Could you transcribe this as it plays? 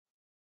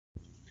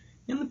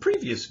In the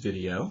previous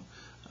video,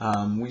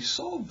 we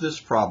solved this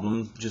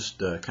problem just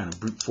kind of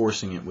brute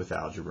forcing it with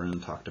algebra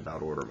and talked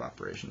about order of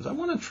operations. I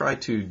want to try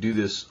to do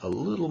this a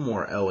little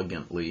more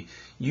elegantly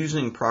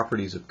using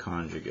properties of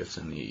conjugates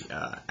and the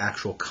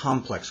actual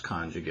complex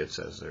conjugates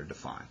as they're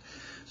defined.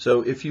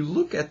 So if you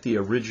look at the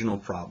original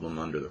problem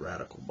under the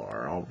radical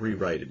bar, I'll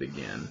rewrite it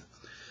again.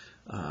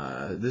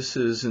 This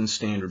is in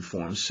standard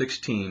form,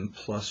 16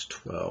 plus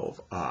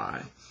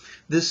 12i.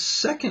 This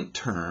second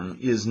term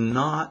is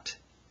not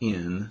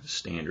in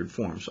standard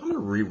form, so I'm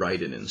going to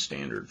rewrite it in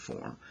standard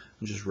form.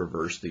 I'll just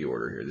reverse the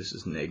order here. This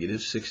is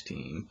negative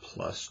 16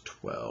 plus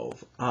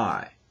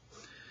 12i.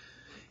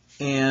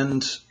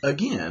 And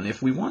again,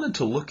 if we wanted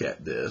to look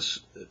at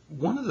this,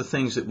 one of the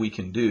things that we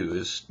can do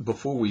is,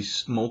 before we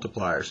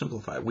multiply or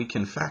simplify, we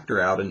can factor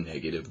out a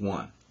negative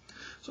 1.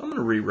 So I'm going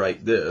to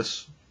rewrite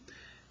this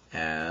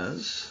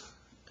as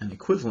an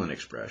equivalent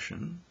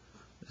expression.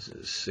 This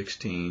is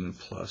 16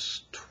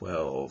 plus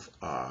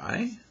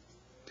 12i.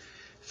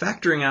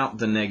 Factoring out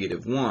the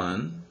negative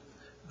 1,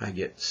 I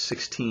get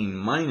 16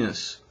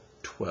 minus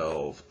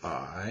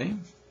 12i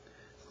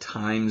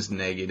times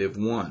negative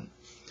 1.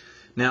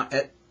 Now,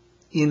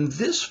 in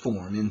this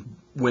form,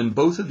 when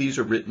both of these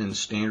are written in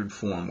standard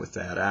form with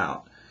that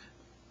out,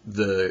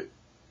 the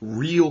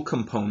real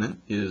component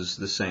is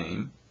the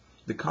same.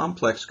 The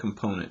complex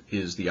component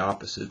is the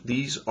opposite.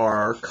 These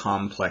are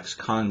complex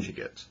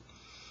conjugates.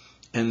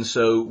 And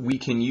so we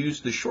can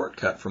use the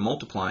shortcut for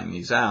multiplying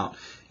these out.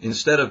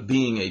 Instead of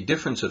being a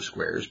difference of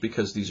squares,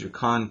 because these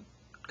are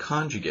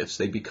conjugates,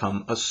 they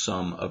become a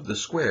sum of the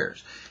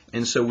squares.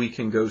 And so we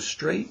can go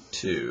straight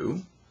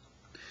to,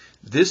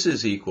 this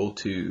is equal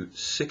to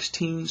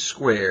 16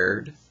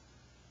 squared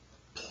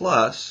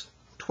plus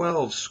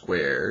 12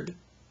 squared.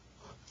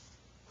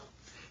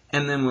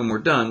 And then when we're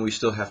done, we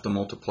still have to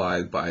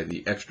multiply by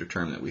the extra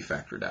term that we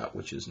factored out,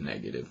 which is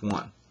negative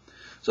 1.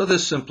 So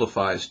this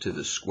simplifies to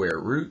the square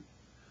root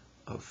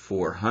of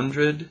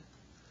 400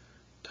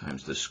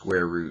 times the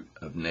square root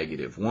of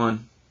negative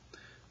 1,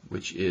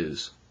 which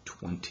is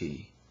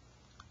 20i.